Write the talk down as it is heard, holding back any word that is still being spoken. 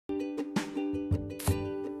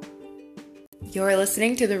You're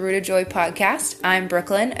listening to the Root of Joy podcast. I'm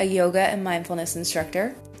Brooklyn, a yoga and mindfulness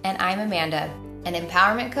instructor. And I'm Amanda, an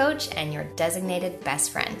empowerment coach and your designated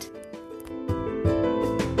best friend.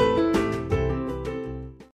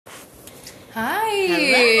 Hi.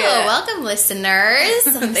 Hello. Welcome, listeners.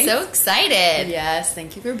 I'm so excited. Yes,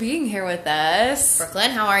 thank you for being here with us.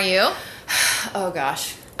 Brooklyn, how are you? Oh,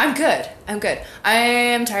 gosh. I'm good. I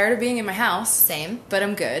am tired of being in my house. Same. But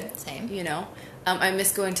I'm good. Same. You know, I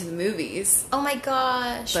miss going to the movies. Oh my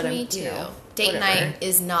gosh, But me too. you know, Date whatever. night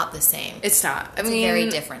is not the same. It's not. It's a very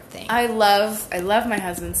different thing. I love my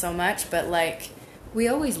husband so much, but like, we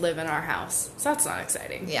always live in our house, so that's not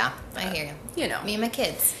exciting. Yeah, I hear you. You know. Me and my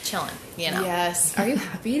kids, chilling, you know. Yes. Are you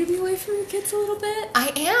happy to be away from your kids a little bit?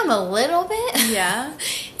 I am a little bit. Yeah.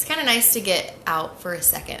 It's kind of nice to get out for a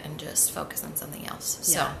second and just focus on something else.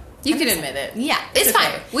 So Yeah. You can admit it. Yeah, it's okay.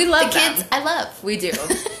 fine. We love the kids. them. I love. We do.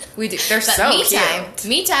 They're But so me cute. time.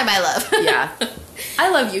 Me time. I love. Yeah.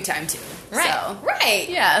 I love you time too. Right. So. Right.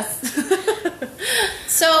 Yes.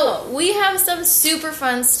 So we have some super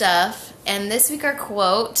fun stuff, and this week our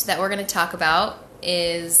quote that we're going to talk about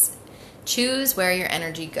is "Choose where your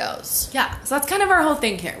energy goes." Yeah. So that's kind of our whole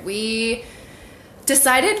thing here. We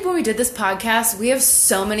decided when we did this podcast, we have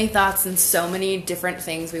so many thoughts and so many different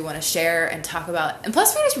things we want to share and talk about. And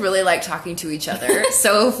plus, we just really like talking to each other.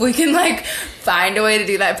 So if we can like find a way to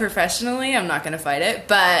do that professionally, I'm not going to fight it.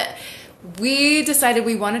 But we decided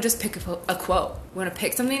we want to just pick a quote. We want to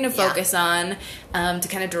pick something to focus on, to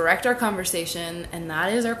kind of direct our conversation. And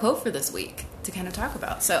that is our quote for this week to kind of talk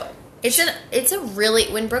about. So It's a really,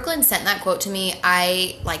 when Brooklyn sent that quote to me,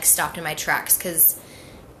 I like stopped in my tracks because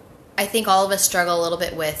I think all of us struggle a little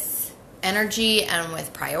bit with energy and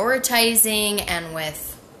with prioritizing and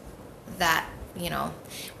with that, you know.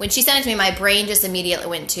 When she sent it to me, my brain just immediately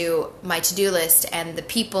went to my to-do list and the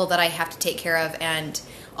people that I have to take care of and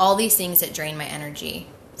all these things that drain my energy.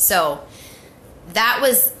 So that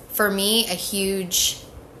was, for me, a huge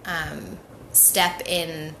step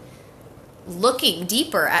in looking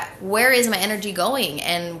deeper at where is my energy going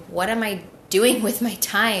and what am I doing with my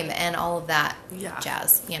time and all of that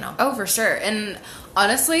jazz, you know. Oh, for sure. And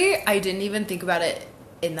honestly, I didn't even think about it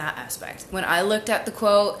in that aspect. When I looked at the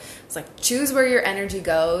quote, it's like, choose where your energy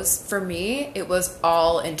goes. For me, it was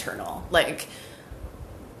all internal. Like,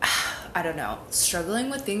 I don't know, struggling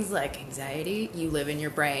with things like anxiety, you live in your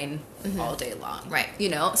brain all day long. Right. You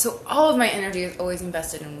know, so all of my energy is always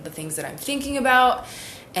invested in the things that I'm thinking about.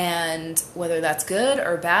 And whether that's good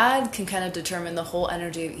or bad can kind of determine the whole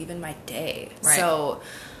energy of even my day. Right. So,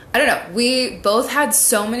 I don't know. We both had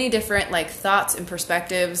so many different like thoughts and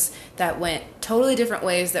perspectives that went totally different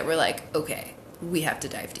ways that were like, okay, we have to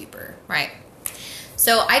dive deeper. Right.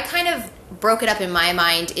 So I kind of broke it up in my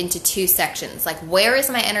mind into two sections. Like, where is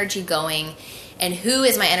my energy going and who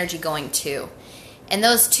is my energy going to? And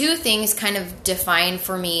those two things kind of define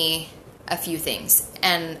for me a few things.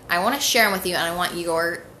 And I want to share them with you, and I want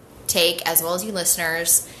your take, as well as you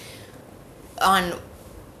listeners, on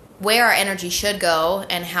where our energy should go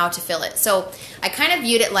and how to fill it. So I kind of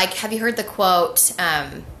viewed it like, have you heard the quote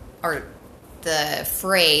or the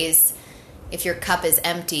phrase, if your cup is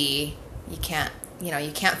empty, you can't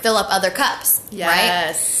fill up other cups,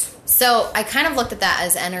 Yes. right? So I kind of looked at that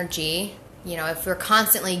as energy. You know, if we're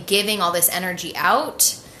constantly giving all this energy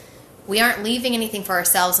out, we aren't leaving anything for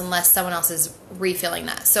ourselves unless someone else is refilling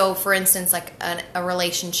that. So, for instance, like a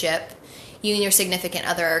relationship, you and your significant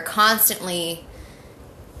other are constantly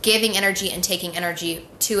giving energy and taking energy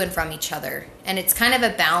to and from each other. And it's kind of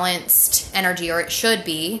a balanced energy, or it should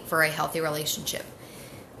be for a healthy relationship.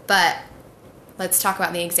 But let's talk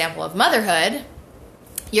about the example of motherhood.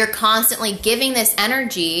 You're constantly giving this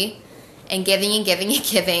energy and giving and giving and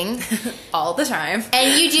giving all the time.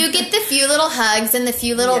 And you do get the few little hugs and the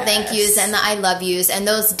few little Yes. thank yous and the I love yous, and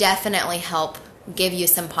those definitely help give you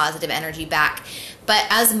some positive energy back. But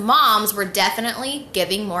as moms, we're definitely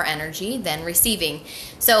giving more energy than receiving.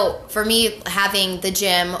 So for me, having the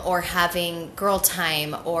gym or having girl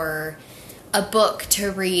time or a book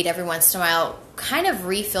to read every once in a while kind of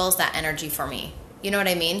refills that energy for me. You know what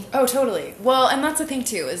I mean? Oh, totally. Well, and that's the thing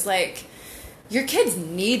too, is like, your kids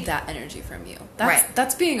need that energy from you.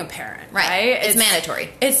 That's being a parent, right? It's mandatory.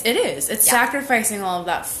 It is. It's sacrificing all of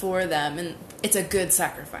that for them, and it's a good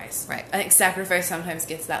sacrifice. Right. I think sacrifice sometimes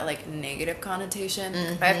gets that like negative connotation.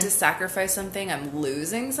 If I have to sacrifice something, I'm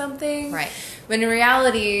losing something. Right. But in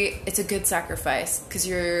reality, it's a good sacrifice because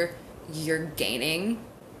you're gaining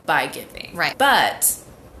by giving. Right. But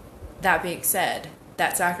that being said,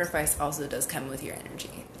 that sacrifice also does come with your energy.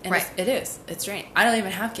 And Right. It's draining. I don't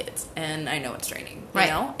even have kids, and I know it's draining. Right.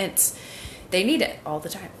 You know? They need it all the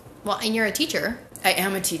time. Well, and you're a teacher, I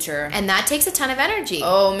am a teacher. And that takes a ton of energy.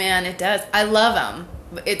 Oh, man, it does. I love them.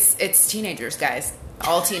 It's teenagers, guys.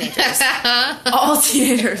 All teenagers. All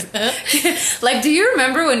teenagers. Like, do you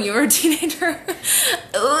remember when you were a teenager?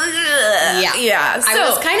 Yeah. Yeah. I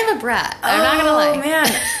was kind of a brat. I'm not going to lie. Oh, man.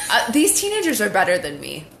 These teenagers are better than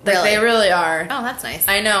me. Like, Really? they really are. Oh, that's nice.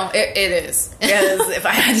 I know. It is. Because if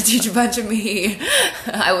I had to teach a bunch of me,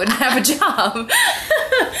 I wouldn't have a job.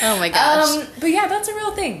 Oh, my gosh. But yeah, that's a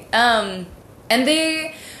real thing. And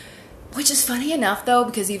they... Which is funny enough, though,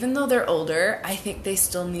 because even though they're older, I think they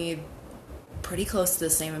still need pretty close to the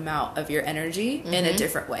same amount of your energy in a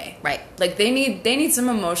different way. Right. Like, they need some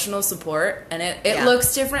emotional support, and it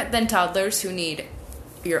looks different than toddlers who need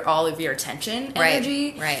all of your attention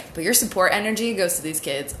energy. Right. But your support energy goes to these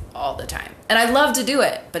kids all the time. And I love to do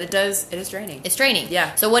it, but it is draining. It's draining.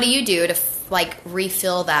 Yeah. So what do you do to,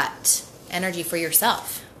 refill that energy for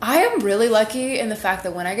yourself? I am really lucky in the fact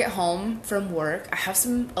that when I get home from work, I have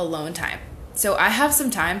some alone time. So I have some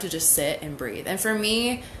time to just sit and breathe. And for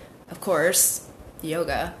me, of course,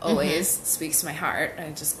 yoga always speaks to my heart. I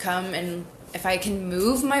just come, and if I can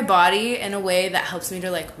move my body in a way that helps me to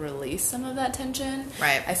like release some of that tension,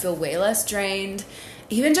 right, I feel way less drained.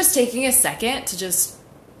 Even just taking a second to just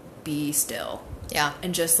be still. Yeah.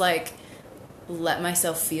 And just like let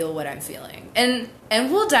myself feel what I'm feeling. And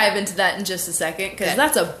we'll dive into that in just a second, because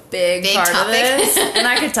that's a big part topic. of this. And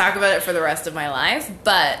I could talk about it for the rest of my life.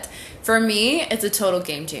 But for me, it's a total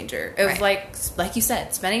game changer. It was like you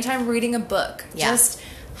said, spending time reading a book. Yeah. Just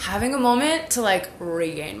having a moment to like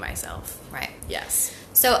regain myself. Right. Yes.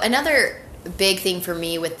 So another big thing for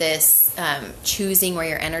me with this choosing where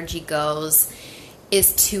your energy goes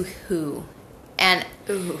is to who. And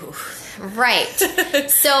Ooh. right.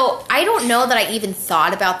 So I don't know that I even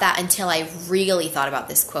thought about that until I really thought about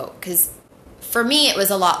this quote. Because for me, it was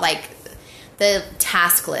a lot like the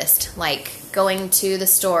task list, like going to the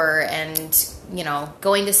store and,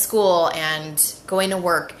 going to school and going to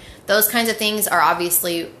work. Those kinds of things are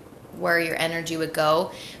obviously where your energy would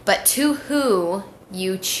go. But to who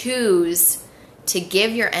you choose to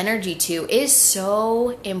give your energy to is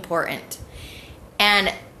so important.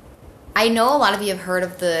 And I know a lot of you have heard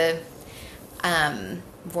of the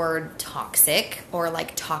word toxic, or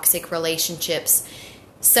like toxic relationships.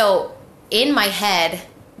 So in my head,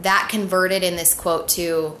 that converted in this quote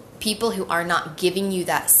to people who are not giving you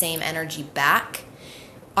that same energy back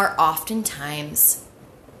are oftentimes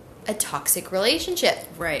a toxic relationship.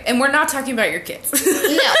 Right. And we're not talking about your kids. No.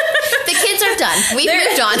 The kids are done. We've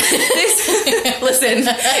moved on. Listen,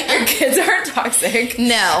 your kids aren't toxic.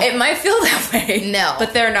 No. It might feel that way. No.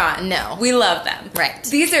 But they're not. No. We love them. Right.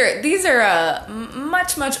 These are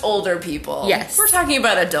much, much older people. Yes. We're talking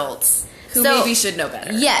about adults who maybe should know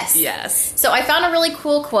better. Yes. Yes. So I found a really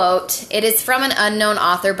cool quote. It is from an unknown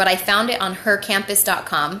author, but I found it on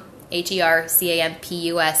hercampus.com,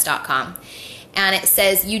 hercampus.com. And it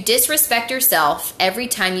says, you disrespect yourself every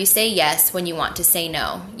time you say yes when you want to say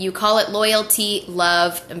no. You call it loyalty,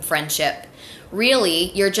 love, and friendship.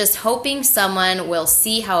 Really, you're just hoping someone will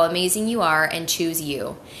see how amazing you are and choose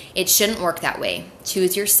you. It shouldn't work that way.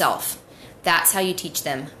 Choose yourself. That's how you teach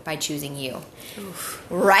them, by choosing you. Oof.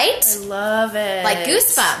 Right? I love it. Like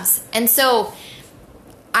goosebumps. And so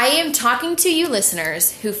I am talking to you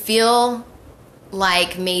listeners who feel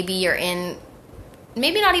like maybe you're in,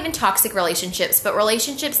 maybe not even toxic relationships, but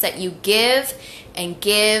relationships that you give and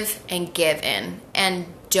give and give in and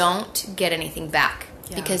don't get anything back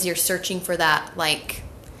because you're searching for that, like,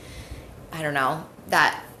 I don't know,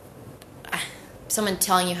 that someone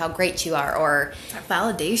telling you how great you are, or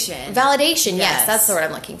validation. Validation, yes, that's the word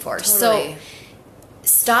I'm looking for. Totally. So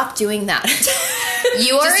stop doing that.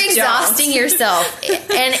 You are exhausting yourself,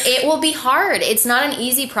 and it will be hard. It's not an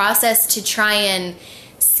easy process to try and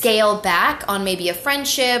scale back on maybe a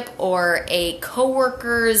friendship or a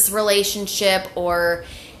coworker's relationship, or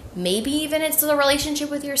maybe even it's the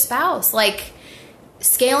relationship with your spouse. Like,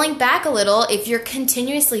 scaling back a little if you're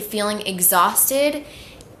continuously feeling exhausted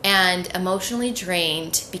and emotionally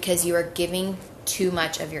drained because you are giving too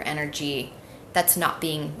much of your energy that's not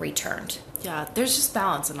being returned. Yeah, there's just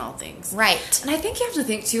balance in all things. Right. And I think you have to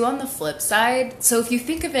think, too, on the flip side. So if you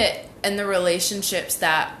think of it in the relationships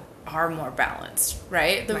that are more balanced,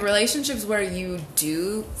 right? The relationships where you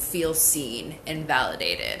do feel seen and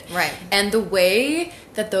validated. Right. And the way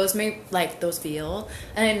that those those feel,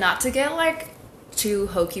 and not to get, too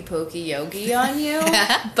hokey-pokey yogi on you,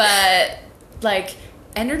 but,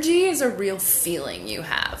 energy is a real feeling you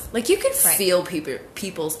have. Like, you can feel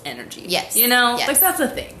people's energy. Yes. You know? Yes. Like, that's the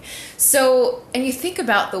thing. So, and you think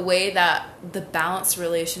about the way that the balanced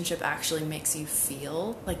relationship actually makes you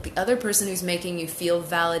feel. Like, the other person who's making you feel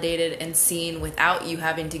validated and seen without you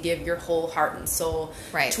having to give your whole heart and soul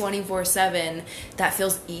 24/7, that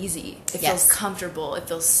feels easy. It feels comfortable. It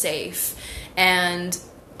feels safe. And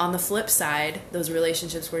on the flip side, those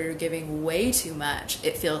relationships where you're giving way too much,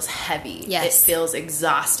 it feels heavy. Yes. It feels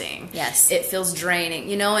exhausting. Yes. It feels draining,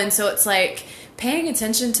 you know? And so it's like paying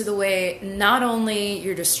attention to the way not only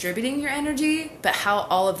you're distributing your energy, but how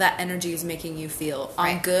all of that energy is making you feel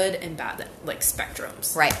on good and bad, like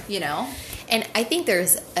spectrums. Right. You know? And I think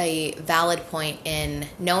there's a valid point in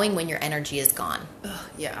knowing when your energy is gone. Ugh,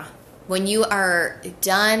 yeah. When you are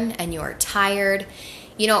done and you are tired,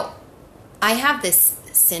 you know, I have this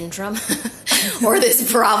syndrome or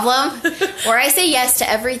this problem where I say yes to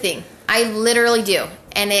everything. I literally do.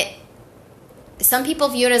 And some people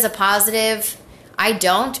view it as a positive. I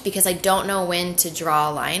don't, because I don't know when to draw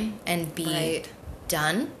a line and be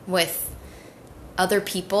done with other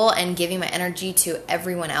people and giving my energy to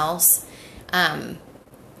everyone else.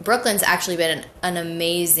 Brooklyn's actually been an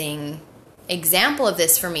amazing example of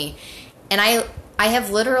this for me. And I have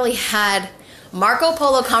literally had Marco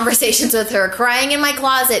Polo conversations with her, crying in my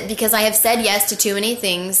closet because I have said yes to too many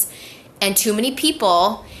things and too many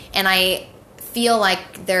people, and I feel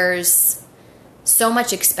like there's so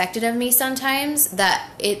much expected of me sometimes that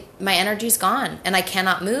my energy's gone and I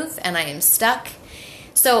cannot move and I am stuck.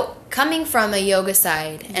 So coming from a yoga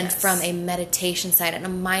side and from a meditation side and a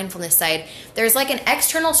mindfulness side, there's like an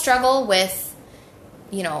external struggle with,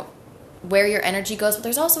 you know, where your energy goes, but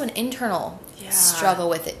there's also an internal struggle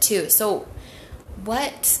with it too. So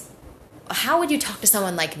how would you talk to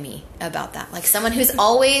someone like me about that? Like someone who's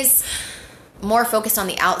always more focused on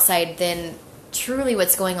the outside than truly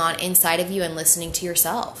what's going on inside of you and listening to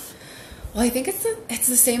yourself. Well, I think it's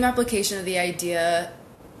the same application of the idea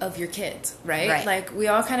of your kids, right? Like, we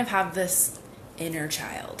all kind of have this inner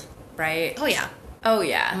child, right? Oh, yeah. Oh,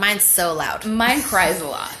 yeah. Mine's so loud. Mine cries a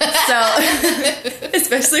lot. So,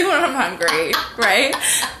 especially when I'm hungry, right?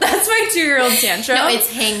 That's my 2-year-old tantrum. No,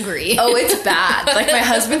 it's hangry. Oh, it's bad. Like, my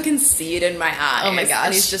husband can see it in my eyes. Oh, my gosh.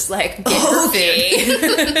 And he's just like, get her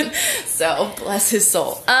food. So, bless his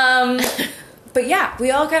soul. But yeah,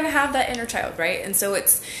 we all kind of have that inner child, right? And so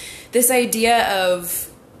it's this idea of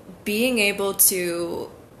being able to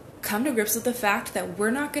come to grips with the fact that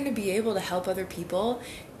we're not going to be able to help other people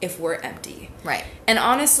if we're empty. Right. And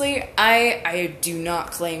honestly, I do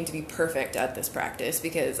not claim to be perfect at this practice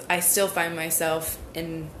because I still find myself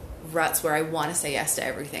in ruts where I want to say yes to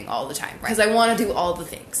everything all the time because I want to do all the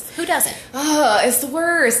things. Who doesn't? Oh, it's the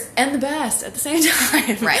worst and the best at the same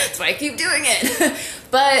time. Right. That's why I keep doing it.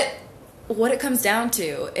 But what it comes down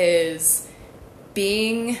to is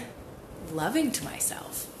being loving to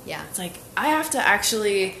myself. Yeah. It's like I have to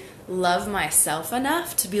actually love myself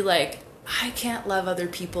enough to be like, I can't love other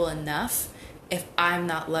people enough if I'm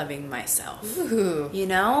not loving myself. Ooh. You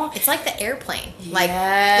know? It's like the airplane.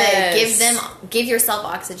 Yes. Like give yourself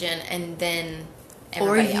oxygen and then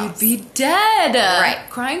everybody else. Or you'd be dead. Right.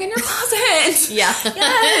 Crying in your closet. Yeah.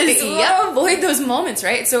 Yes. We Yep. want to avoid those moments,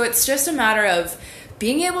 right? So it's just a matter of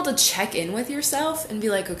being able to check in with yourself and be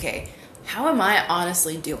like, okay, how am I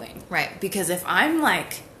honestly doing? Right. Because if I'm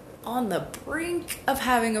like on the brink of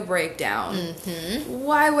having a breakdown,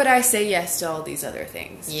 why would I say yes to all these other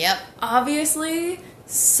things? Yep. Obviously,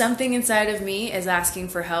 something inside of me is asking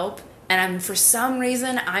for help, and for some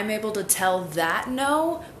reason, I'm able to tell that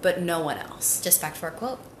no, but no one else. Just back to our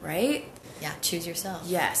quote. Right? Yeah, choose yourself.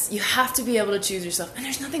 Yes, you have to be able to choose yourself, and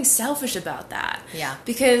there's nothing selfish about that. Yeah.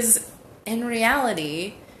 Because in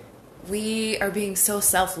reality, we are being so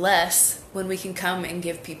selfless when we can come and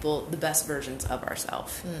give people the best versions of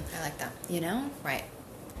ourselves. I like that. You know? Right.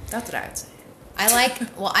 That's what I would say.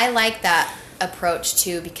 I like that approach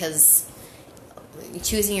too, because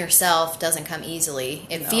choosing yourself doesn't come easily.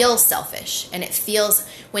 It feels selfish, and it feels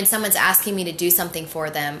when someone's asking me to do something for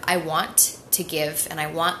them, I want to give and I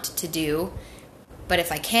want to do, but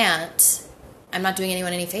if I can't, I'm not doing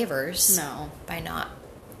anyone any favors. No. By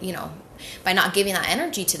not giving that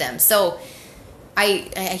energy to them. So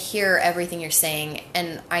I hear everything you're saying,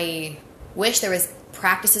 and I wish there was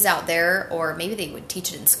practices out there, or maybe they would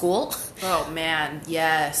teach it in school. Oh man,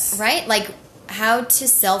 yes. Right? Like how to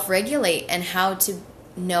self-regulate and how to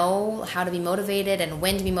know how to be motivated and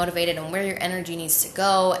when to be motivated and where your energy needs to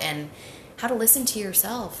go and how to listen to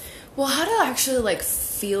yourself. Well, how to actually like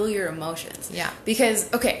feel your emotions. Yeah.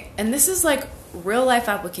 Because, okay, and this is like real life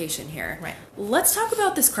application here. Right. Let's talk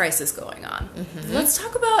about this crisis going on. Mm-hmm. Let's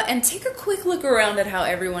talk about and take a quick look around at how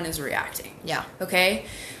everyone is reacting. Yeah. Okay?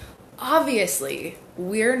 Obviously,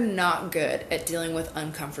 we're not good at dealing with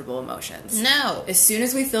uncomfortable emotions. No. As soon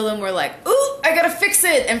as we feel them, we're like, ooh, I gotta fix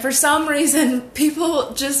it. And for some reason,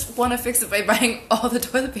 people just want to fix it by buying all the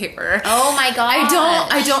toilet paper. Oh my god.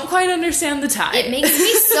 I don't quite understand the tie. It makes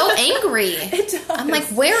me so angry. It does. I'm like,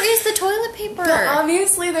 where is the toilet paper? But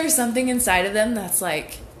obviously, there's something inside of them that's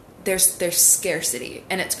like, there's scarcity,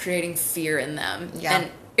 and it's creating fear in them. Yeah.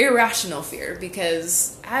 And irrational fear,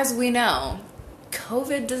 because as we know,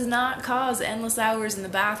 COVID does not cause endless hours in the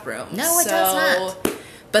bathroom. No, it does not.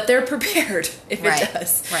 But they're prepared if Right. it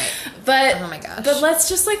does. Right. But Oh my gosh. But let's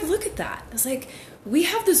just like look at that. It's like we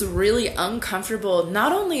have this really uncomfortable,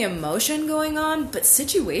 not only emotion going on, but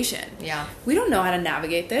situation. Yeah. We don't know how to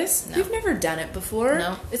navigate this. No. We've never done it before.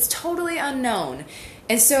 No. It's totally unknown.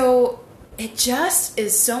 And so it just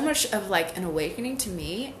is so much of like an awakening to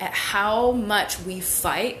me at how much we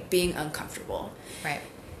fight being uncomfortable. Right.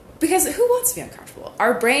 Because who wants to be uncomfortable?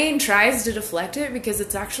 Our brain tries to deflect it because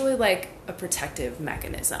it's actually like a protective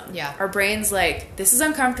mechanism. Yeah. Our brain's like, this is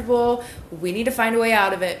uncomfortable. We need to find a way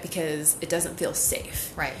out of it because it doesn't feel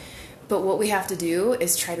safe. Right. But what we have to do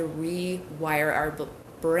is try to rewire our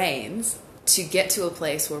brains to get to a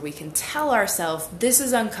place where we can tell ourselves, this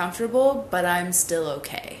is uncomfortable, but I'm still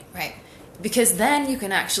okay. Right. Because then you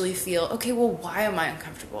can actually feel, okay, well, why am I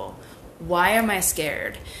uncomfortable? Why am I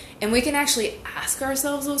scared? And we can actually ask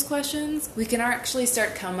ourselves those questions. We can actually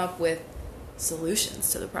start come up with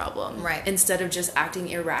solutions to the problem. Right. Instead of just acting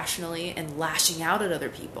irrationally and lashing out at other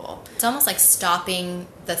people. It's almost like stopping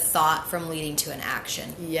the thought from leading to an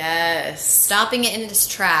action. Yes. Stopping it in its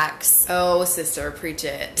tracks. Oh, sister, preach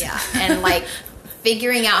it. Yeah. And like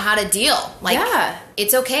figuring out how to deal. Like, Yeah.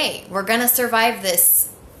 it's okay. We're going to survive this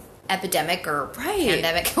epidemic or Right.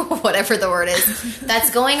 pandemic, whatever the word is,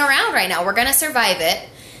 that's going around right now. We're going to survive it.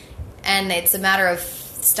 And it's a matter of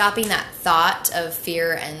stopping that thought of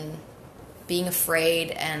fear and being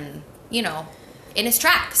afraid and, you know, in its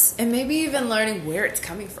tracks. And maybe even learning where it's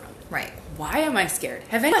coming from. Right. Why am I scared?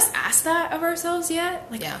 Have any of us asked that of ourselves yet?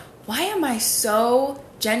 Like, Yeah. why am I so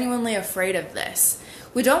genuinely afraid of this?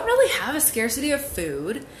 We don't really have a scarcity of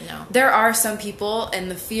food. No. There are some people,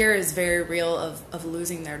 and the fear is very real of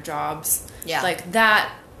losing their jobs. Yeah. Like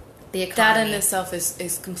that, The that economy. in itself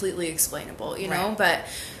is completely explainable, you know? Right. But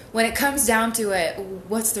when it comes down to it,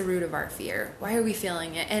 what's the root of our fear? Why are we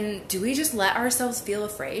feeling it? And do we just let ourselves feel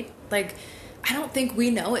afraid? Like, I don't think we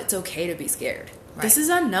know it's okay to be scared. Right. This is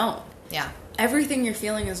unknown. Yeah. Everything you're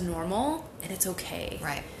feeling is normal, and it's okay.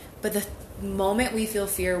 Right. But the moment we feel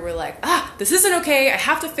fear, we're like, this isn't okay. I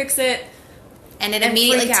have to fix it. And it And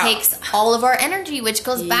immediately freak out. takes all of our energy, which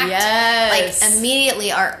goes back Yes. to, like,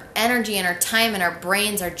 immediately our energy and our time and our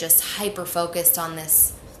brains are just hyper-focused on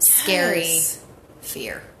this scary Yes.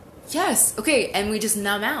 fear. Yes. Okay. And we just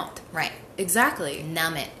numb out. Right. Exactly.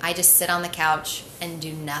 Numb it. I just sit on the couch and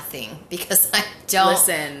do nothing because I don't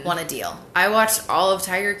Listen. want to deal. I watched all of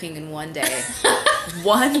Tiger King in one day.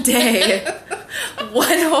 One day.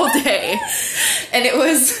 One whole day. And it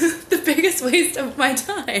was the biggest waste of my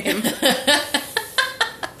time.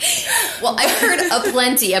 Well, I've heard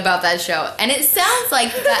aplenty about that show, and it sounds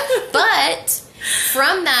like that. But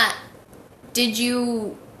from that, did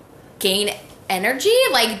you gain energy?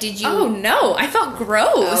 Like, did you? Oh no, I felt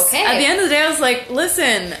gross. Okay. At the end of the day, I was like,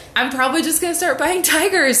 listen, I'm probably just going to start buying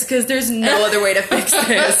tigers because there's no other way to fix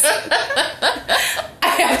this.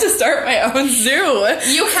 I have to start my own zoo.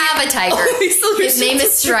 You have a tiger. Only solution His name to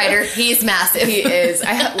is Strider. He's massive. He is.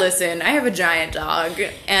 Listen, I have a giant dog,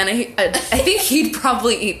 and I think he'd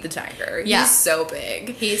probably eat the tiger. Yeah. He's so big.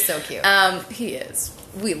 He's so cute. He is.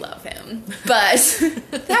 We love him. But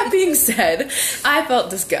that being said, I felt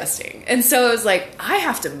disgusting. And so it was like, I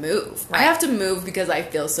have to move. I Right. have to move because I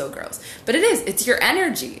feel so gross. But it's your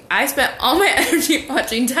energy. I spent all my energy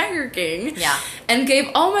watching Tiger King. Yeah. And gave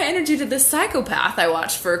all my energy to this psychopath I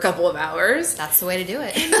watched for a couple of hours. That's the way to do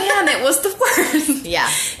it. Man, it was the worst. Yeah.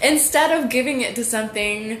 Instead of giving it to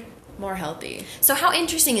something more healthy. So how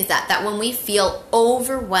interesting is that? That when we feel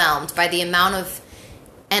overwhelmed by the amount of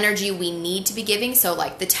energy we need to be giving, so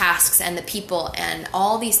like the tasks and the people and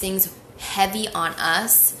all these things heavy on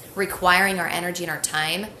us, requiring our energy and our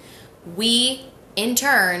time, we in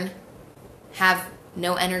turn have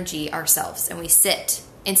no energy ourselves, and we sit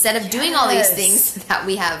instead of doing all these Yes. things that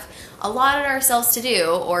we have allotted ourselves to do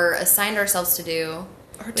or assigned ourselves to do.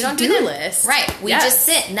 Our We don't do to-do them. list. Right. We Yes. just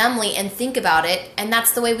sit numbly and think about it, and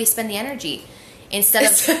that's the way we spend the energy. Instead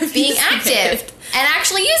of being using active it. and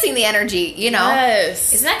actually using the energy, you know?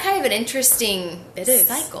 Yes. Isn't that kind of an interesting It is.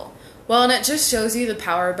 cycle? Well, and it just shows you the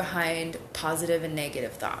power behind positive and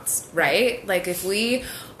negative thoughts, right? Like if we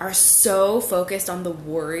are so focused on the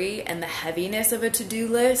worry and the heaviness of a to-do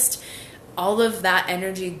list, all of that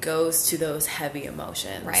energy goes to those heavy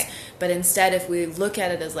emotions. Right. But instead, if we look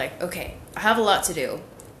at it as like, okay, I have a lot to do,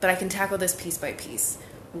 but I can tackle this piece by piece.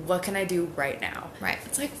 What can I do right now? Right.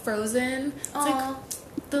 It's like Frozen. It's Aww.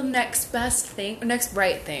 like the next best thing, next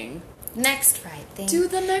right thing. Next right thing. Do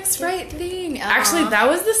the next right thing. Aww. Actually, that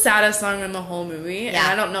was the saddest song in the whole movie, and Yeah.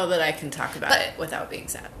 I don't know that I can talk about But- it without being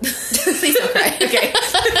sad. Please don't cry. Okay.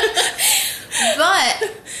 But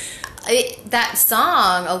that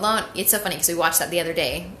song alone, it's so funny because we watched that the other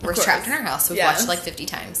day. We're course. trapped in our house. We've Yes. watched it like 50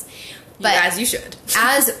 times. But But as you should.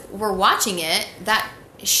 as we're watching it, that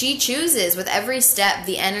she chooses with every step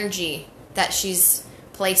the energy that she's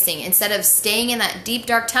placing. Instead of staying in that deep,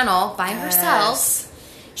 dark tunnel by herself,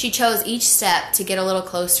 she chose each step to get a little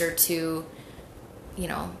closer to, you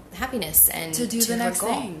know, happiness and To do the her next goal.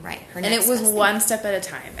 thing. Right. Her And next it was best thing. one step at a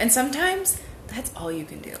time. And sometimes that's all you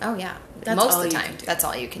can do. Oh, yeah. That's Most all of the you time, can do. that's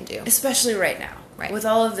all you can do. Especially right now. Right. With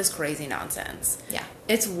all of this crazy nonsense. Yeah.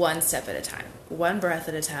 It's one step at a time. One breath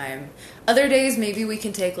at a time. Other days, maybe we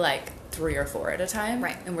can take like 3 or 4 at a time.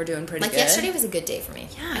 Right. And we're doing pretty Like good. yesterday was a good day for me.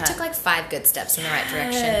 Yeah. I took like 5 good steps in the right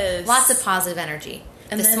direction. Yes. Lots of positive energy.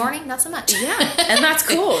 And this then- morning, not so much. Yeah, and that's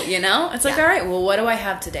cool, you know? It's like, Yeah. all right, well, what do I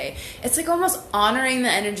have today? It's like almost honoring the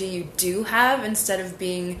energy you do have instead of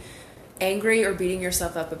being angry or beating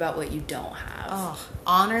yourself up about what you don't have. Oh,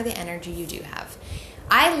 honor the energy you do have.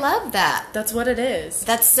 I love that. That's what it is.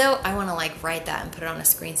 That's so, I want to like write that and put it on a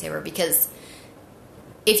screensaver because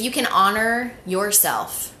if you can honor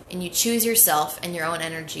yourself and you choose yourself and your own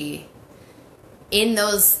energy in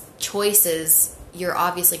those choices, you're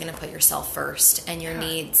obviously going to put yourself first and your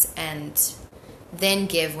needs and then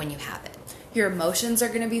give when you have it. Your emotions are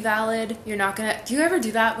going to be valid. You're not going to... Do you ever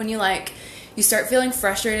do that when you like... You start feeling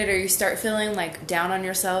frustrated or you start feeling like down on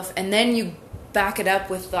yourself and then you back it up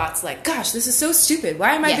with thoughts like, gosh, this is so stupid.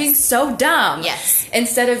 Why am I Yes. being so dumb? Yes.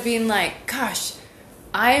 Instead of being like, gosh,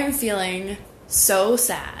 I am feeling so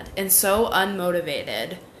sad and so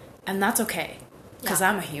unmotivated, and that's okay because Yeah.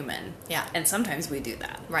 I'm a human. Yeah. And sometimes we do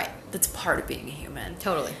that. Right. That's part of being a human.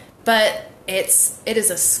 Totally. But it is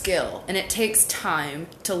a skill, and it takes time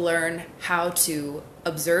to learn how to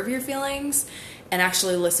observe your feelings and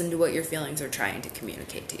actually listen to what your feelings are trying to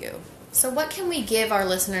communicate to you. So what can we give our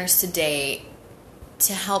listeners today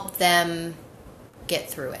to help them get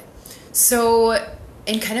through it? So,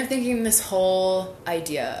 in kind of thinking this whole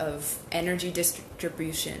idea of energy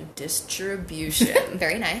distribution.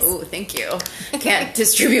 Very nice. Oh, thank you. Can't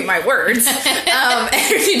distribute my words.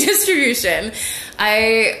 Energy distribution.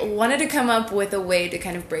 I wanted to come up with a way to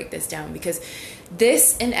kind of break this down because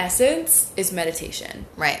this, in essence, is meditation.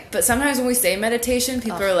 Right. But sometimes when we say meditation,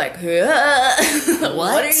 people are like, what?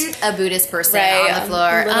 What? are you... A Buddhist person Right, on the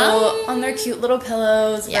floor. on their cute little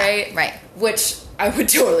pillows, Yeah, right? right. Which I would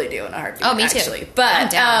totally do in a heartbeat. Oh, me too. Actually. But I'm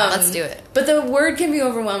down. Let's do it. But the word can be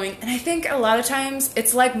overwhelming, and I think a lot of times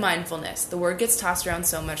it's like mindfulness. The word gets tossed around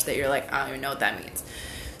so much that you're like, I don't even know what that means.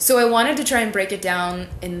 So I wanted to try and break it down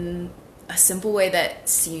in a simple way that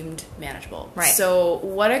seemed manageable. Right. So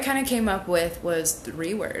what I kind of came up with was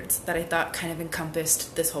 3 words that I thought kind of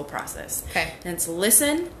encompassed this whole process. Okay. And it's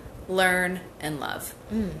listen, learn, and love.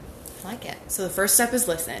 I like it. So the first step is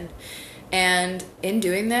listen. And in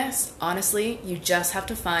doing this, honestly, you just have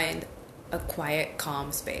to find a quiet,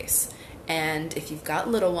 calm space. And if you've got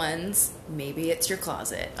little ones, maybe it's your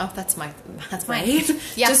closet. Oh, that's mine. Right?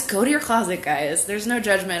 Yeah. Just go to your closet, guys. There's no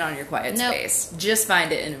judgment on your quiet Nope. space. Just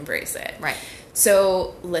find it and embrace it. Right.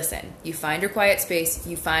 So listen, you find your quiet space,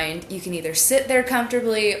 you can either sit there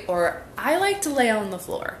comfortably, or I like to lay on the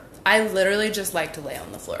floor. I literally just like to lay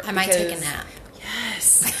on the floor. I might take a because- nap.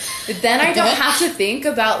 Yes. But then I don't have to think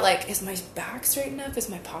about, like, is my back straight enough? Is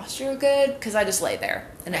my posture good? Because I just lay there,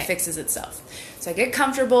 and Right. it fixes itself. So I get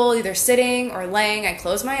comfortable, either sitting or laying. I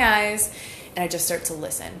close my eyes, and I just start to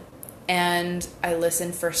listen. And I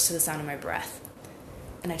listen first to the sound of my breath.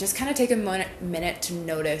 And I just kind of take a minute to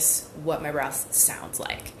notice what my breath sounds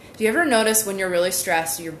like. Do you ever notice when you're really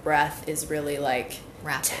stressed, your breath is really, like...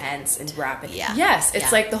 Rapid. tense and rapid. Yeah. Yes, it's Yeah.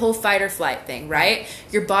 like the whole fight or flight thing, right?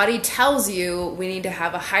 Your body tells you we need to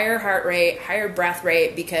have a higher heart rate, higher breath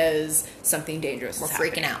rate because something dangerous We're is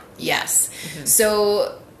happening. freaking out. Yes.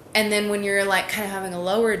 So, and then when you're like kind of having a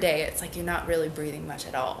lower day, it's like you're not really breathing much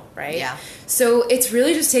at all, right? Yeah. So it's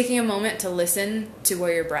really just taking a moment to listen to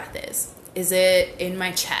where your breath is. Is it in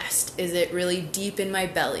my chest? Is it really deep in my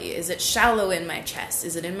belly? Is it shallow in my chest?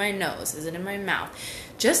 Is it in my nose? Is it in my mouth?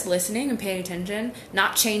 Just listening and paying attention,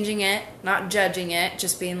 not changing it, not judging it,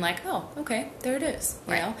 just being like, oh, okay, there it is.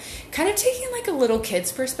 You know, kind of taking like a little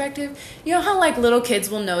kid's perspective. You know how like little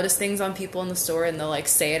kids will notice things on people in the store and they'll like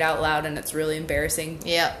say it out loud and it's really embarrassing.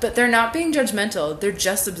 Yeah. But they're not being judgmental. They're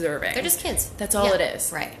just observing. They're just kids. That's all it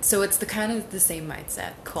is. Right. So it's the kind of the same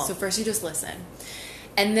mindset. Cool. So first you just listen.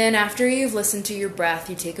 And then after you've listened to your breath,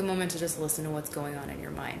 you take a moment to just listen to what's going on in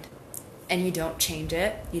your mind. And you don't change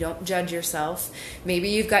it. You don't judge yourself. Maybe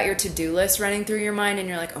you've got your to-do list running through your mind and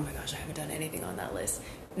you're like, oh my gosh, I haven't done anything on that list.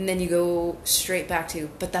 And then you go straight back to,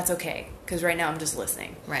 but that's okay. Because right now I'm just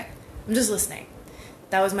listening. Right. I'm just listening.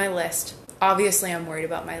 That was my list. Obviously I'm worried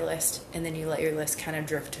about my list. And then you let your list kind of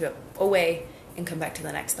drift away and come back to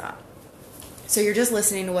the next thought. So you're just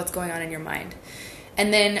listening to what's going on in your mind.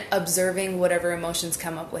 And then observing whatever emotions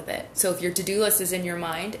come up with it. So if your to-do list is in your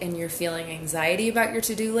mind and you're feeling anxiety about your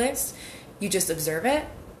to-do list, you just observe it,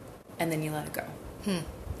 and then you let it go.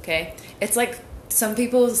 Okay? It's like, some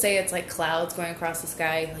people say it's like clouds going across the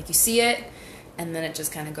sky. Like, you see it, and then it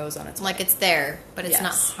just kind of goes on its way. Like, it's there, but it's Yes.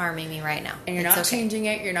 not harming me right now. And you're It's not okay. changing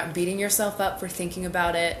it. You're not beating yourself up for thinking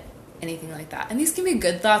about it, anything like that. And these can be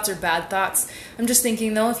good thoughts or bad thoughts. I'm just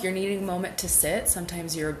thinking, though, if you're needing a moment to sit,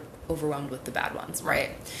 sometimes you're overwhelmed with the bad ones, right?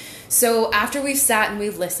 So after we've sat and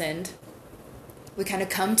we've listened, we kind of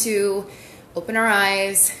come to open our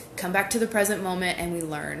eyes, come back to the present moment, and we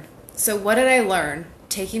learn. So what did I learn?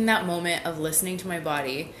 Taking that moment of listening to my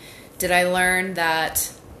body, did I learn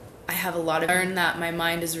that I have a lot of learn that my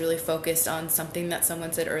mind is really focused on something that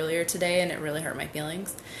someone said earlier today and it really hurt my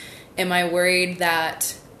feelings? Am I worried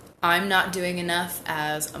that I'm not doing enough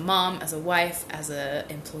as a mom, as a wife, as an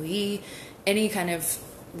employee, any kind of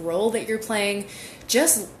role that you're playing?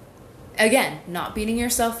 Just, again, not beating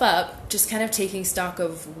yourself up, just kind of taking stock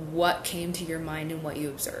of what came to your mind and what you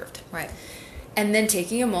observed. Right. And then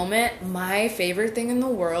taking a moment. My favorite thing in the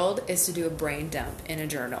world is to do a brain dump in a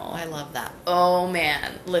journal. I love that. Oh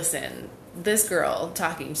man, listen, this girl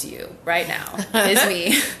talking to you right now is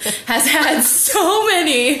me, has had so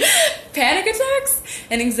many panic attacks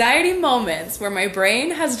and anxiety moments where my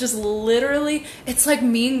brain has just literally, it's like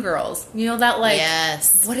Mean Girls. You know that, like,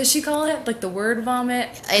 Yes. what does she call it? Like the word vomit?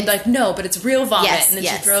 Like, no, but it's real vomit. Yes, and then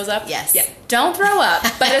yes, she throws up. yes. Yeah. Don't throw up,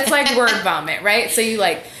 but it's like word vomit, right? So you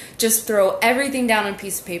like just throw everything down on a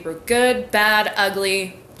piece of paper. Good, bad,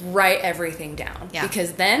 ugly, write everything down. Yeah.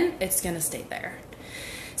 Because then it's going to stay there.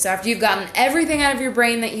 So after you've gotten everything out of your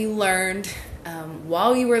brain that you learned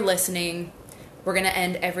while you were listening, we're going to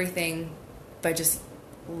end everything by just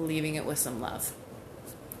leaving it with some love.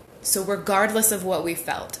 So regardless of what we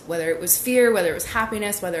felt, whether it was fear, whether it was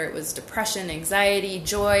happiness, whether it was depression, anxiety,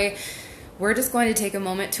 joy, we're just going to take a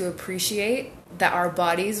moment to appreciate that our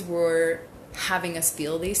bodies were having us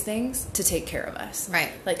feel these things to take care of us.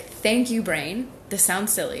 Right. Like, thank you, brain. This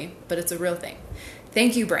sounds silly, but it's a real thing.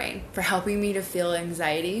 Thank you, brain, for helping me to feel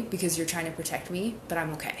anxiety because you're trying to protect me, but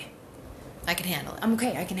I'm okay. I can handle it. I'm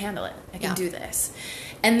okay. I can handle it. I can Yeah. do this.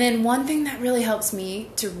 And then one thing that really helps me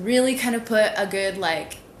to really kind of put a good,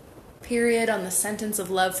 like, period on the sentence of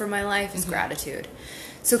love for my life is gratitude.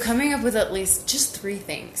 So coming up with at least just 3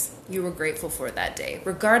 things you were grateful for that day,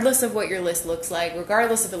 regardless of what your list looks like,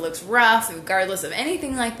 regardless if it looks rough, regardless of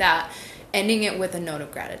anything like that, ending it with a note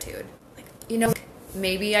of gratitude. Like, you know,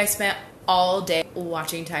 maybe I spent all day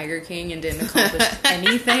watching Tiger King and didn't accomplish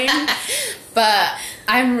anything, but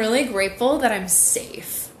I'm really grateful that I'm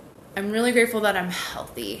safe. I'm really grateful that I'm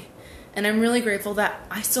healthy. And I'm really grateful that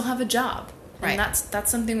I still have a job. Right. And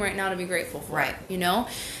that's something right now to be grateful for. Right. You know?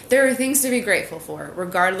 There are things to be grateful for,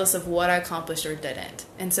 regardless of what I accomplished or didn't.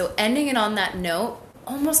 And so ending it on that note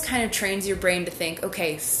almost kind of trains your brain to think,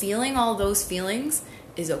 okay, feeling all those feelings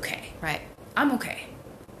is okay. Right. I'm okay.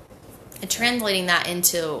 And translating that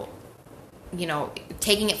into, you know,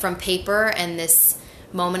 taking it from paper and this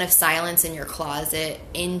moment of silence in your closet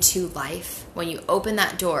into life. When you open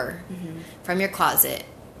that door from your closet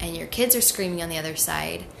and your kids are screaming on the other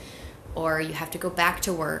side, or you have to go back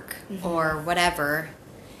to work or whatever,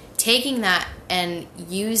 taking that and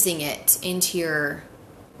using it into your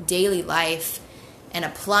daily life and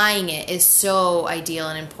applying it is so ideal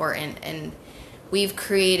and important. And we've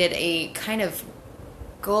created a kind of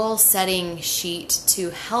goal setting sheet to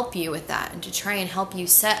help you with that and to try and help you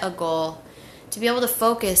set a goal to be able to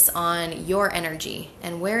focus on your energy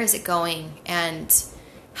and where is it going and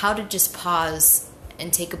how to just pause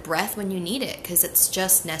and take a breath when you need it, because it's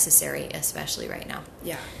just necessary, especially right now.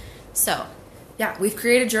 Yeah. So, Yeah, we've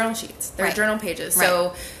created journal sheets. They're Right. journal pages. Right.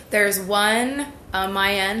 So there's one on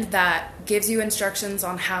my end that gives you instructions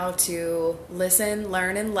on how to listen,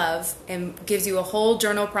 learn, and love, and gives you a whole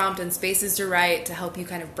journal prompt and spaces to write to help you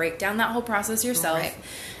kind of break down that whole process yourself. Right.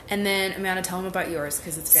 And then, Amanda, tell them about yours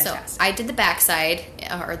because it's fantastic. So I did the backside,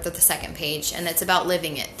 or the second page, and it's about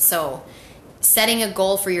living it. So setting a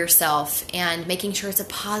goal for yourself and making sure it's a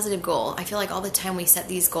positive goal. I feel like all the time we set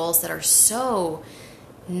these goals that are so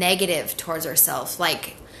negative towards ourselves.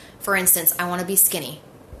 Like, for instance, I want to be skinny.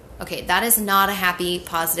 Okay, that is not a happy,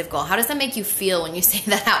 positive goal. How does that make you feel when you say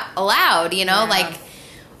that out aloud? You know, Yeah. like,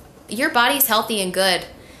 your body's healthy and good.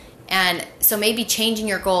 And so maybe changing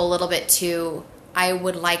your goal a little bit to, I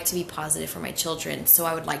would like to be positive for my children, so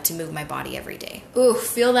I would like to move my body every day. Ooh,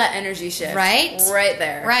 feel that energy shift. Right? Right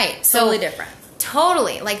there. Right. Totally So, different.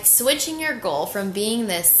 Totally. Like, switching your goal from being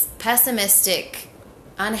this pessimistic,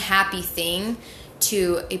 unhappy thing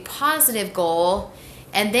to a positive goal,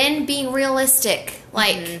 and then being realistic.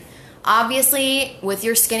 Like, obviously, with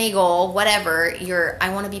your skinny goal, whatever, I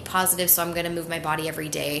want to be positive, so I'm going to move my body every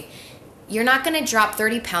day. You're not going to drop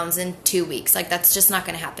 30 pounds in 2 weeks. Like, that's just not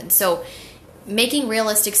going to happen. So, making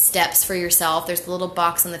realistic steps for yourself, there's a little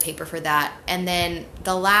box on the paper for that. And then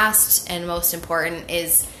the last and most important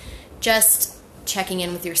is just checking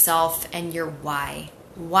in with yourself and your why.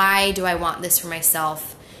 Why do I want this for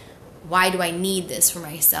myself? Why do I need this for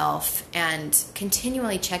myself? And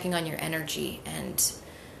continually checking on your energy and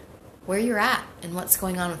where you're at and what's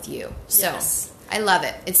going on with you. Yes. So I love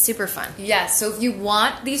it. It's super fun. Yes, so if you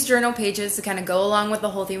want these journal pages to kind of go along with the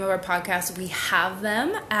whole theme of our podcast, we have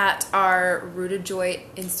them at our Rooted Joy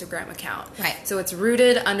Instagram account. Right. So it's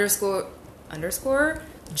rooted underscore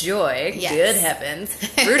joy. Yes. Good heavens.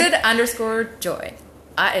 Rooted underscore joy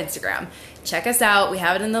at Instagram. Check us out. We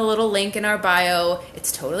have it in the little link in our bio.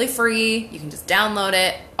 It's totally free. You can just download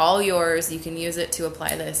it. All yours. You can use it to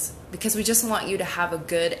apply this because we just want you to have a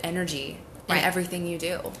good energy in Right. everything you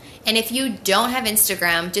do. And if you don't have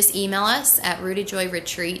Instagram, just email us at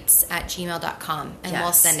rootedjoyretreats@gmail.com and we'll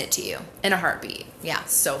Yes. send it to you. In a heartbeat. Yeah.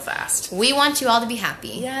 So fast. We want you all to be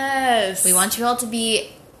happy. Yes. We want you all to be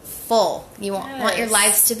full. You want your Yes.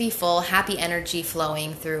 lives to be full, happy energy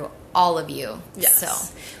flowing through all of you. Yes. So,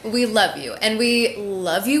 we love you. And we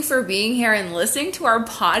love you for being here and listening to our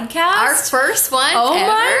podcast. our first one Oh ever.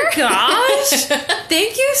 my gosh.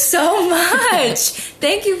 Thank you so much.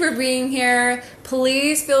 Thank you for being here.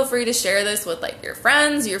 Please feel free to share this with like your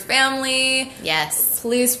friends, your family. Yes.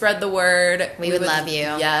 Please spread the word. We would love you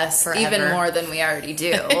Yes, forever. even more than we already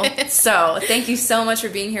do. So, thank you so much for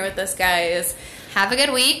being here with us, guys. Have a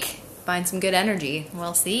good week. Find some good energy.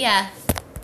 We'll see ya.